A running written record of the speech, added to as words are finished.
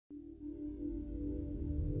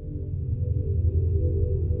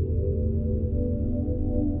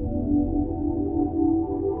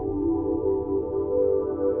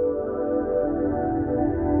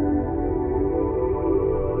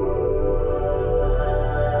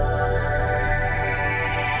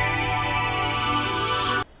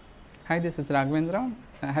Hi, this is Raghavendra,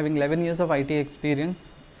 having 11 years of IT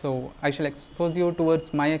experience. So I shall expose you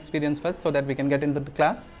towards my experience first so that we can get into the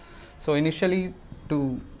class. So initially,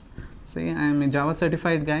 to say I am a Java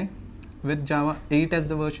certified guy with Java 8 as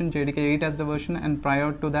the version, JDK 8 as the version, and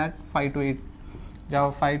prior to that 5 to 8,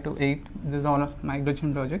 Java 5 to 8. This is all of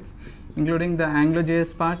migration projects, including the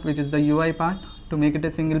AngularJS part, which is the UI part, to make it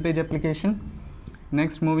a single page application.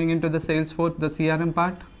 Next, moving into the Salesforce, the CRM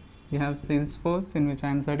part. We have Salesforce, in which I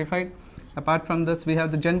am certified. Apart from this, we have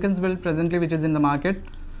the Jenkins build presently, which is in the market.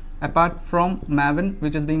 Apart from Maven,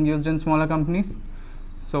 which is being used in smaller companies.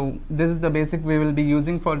 So this is the basic we will be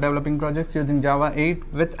using for developing projects using Java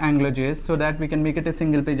 8 with AngularJS, so that we can make it a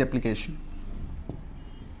single page application.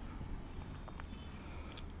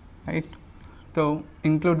 Right. So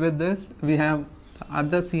include with this, we have the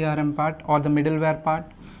other CRM part or the middleware part,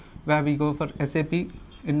 where we go for SAP,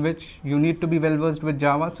 in which you need to be well versed with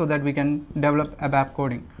Java so that we can develop ABAP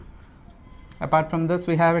coding. Apart from this,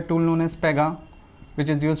 we have a tool known as Pega, which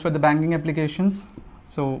is used for the banking applications.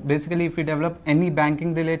 So basically, if we develop any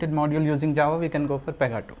banking related module using Java, we can go for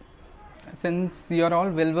Pega too. Since you are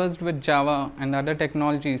all well versed with Java and other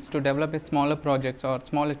technologies to develop a smaller projects or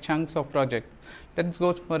smaller chunks of projects, let's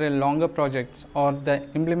go for a longer projects or the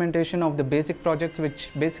implementation of the basic projects,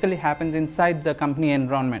 which basically happens inside the company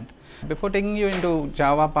environment. Before taking you into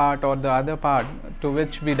Java part or the other part to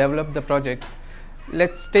which we develop the projects,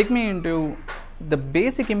 let's take me into the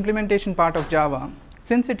basic implementation part of Java.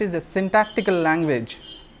 Since it is a syntactical language,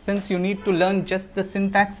 since you need to learn just the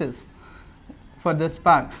syntaxes for this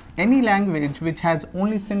part, any language which has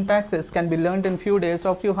only syntaxes can be learned in few days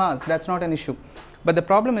or few hours. That's not an issue. But the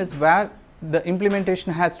problem is where the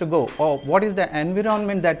implementation has to go, or what is the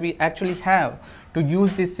environment that we actually have to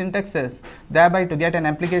use these syntaxes, thereby to get an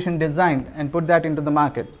application designed and put that into the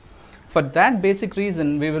market. For that basic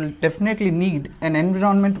reason, we will definitely need an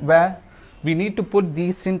environment where we need to put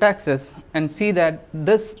these syntaxes and see that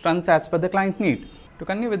this runs as per the client need. To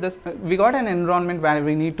continue with this, we got an environment where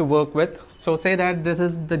we need to work with. So say that this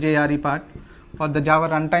is the JRE part or the Java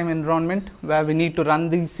runtime environment where we need to run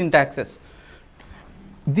these syntaxes.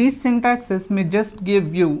 These syntaxes may just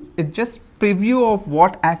give you a just preview of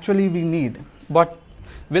what actually we need, but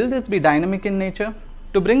will this be dynamic in nature?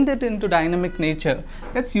 To bring that into dynamic nature,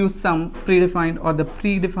 let's use some predefined or the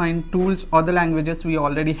predefined tools or the languages we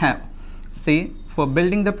already have. Say for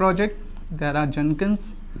building the project, there are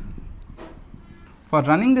Jenkins. For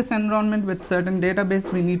running this environment with certain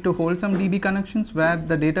database, we need to hold some DB connections where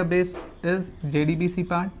the database is JDBC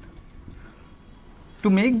part. To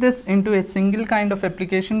make this into a single kind of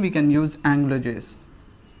application, we can use AngularJS.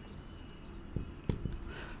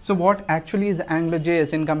 So what actually is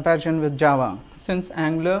AngularJS in comparison with Java? Since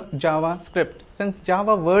Angular, JavaScript, since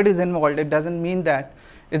Java word is involved, it doesn't mean that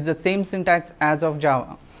it's the same syntax as of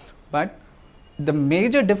Java. But the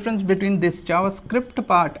major difference between this JavaScript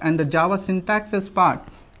part and the Java syntaxes part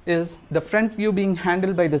is the front view being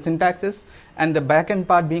handled by the syntaxes and the backend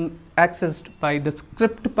part being accessed by the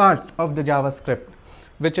script part of the JavaScript,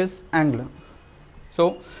 which is Angular.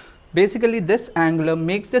 So basically this Angular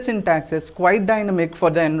makes the syntaxes quite dynamic for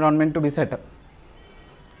the environment to be set up.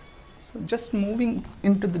 So just moving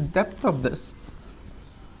into the depth of this,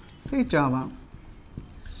 say Java,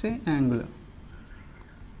 say Angular,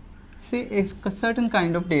 say a certain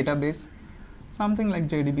kind of database, something like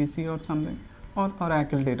JDBC or something, or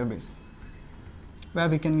Oracle database, where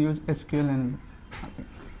we can use SQL and nothing.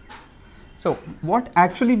 So what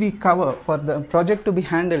actually we cover for the project to be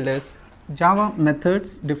handled is Java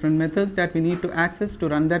methods, different methods that we need to access to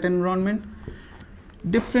run that environment,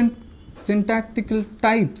 different syntactical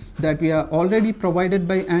types that we are already provided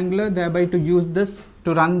by Angular, thereby to use this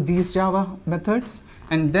to run these Java methods,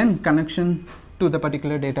 and then connection to the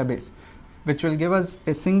particular database, which will give us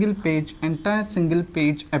a single page, entire single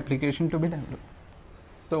page application to be developed.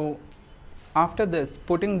 So after this,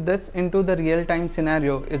 putting this into the real-time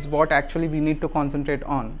scenario is what actually we need to concentrate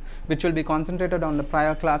on, which will be concentrated on the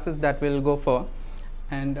prior classes that we'll go for,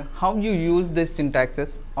 and how you use this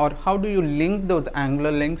syntaxes or how do you link those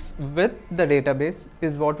Angular links with the database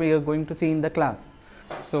is what we are going to see in the class.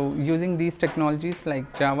 So using these technologies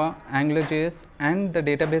like Java, AngularJS and the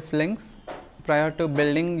database links prior to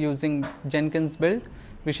building using Jenkins build,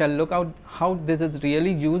 we shall look out how this is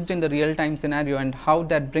really used in the real-time scenario and how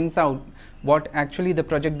that brings out what actually the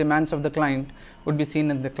project demands of the client would be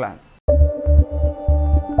seen in the class.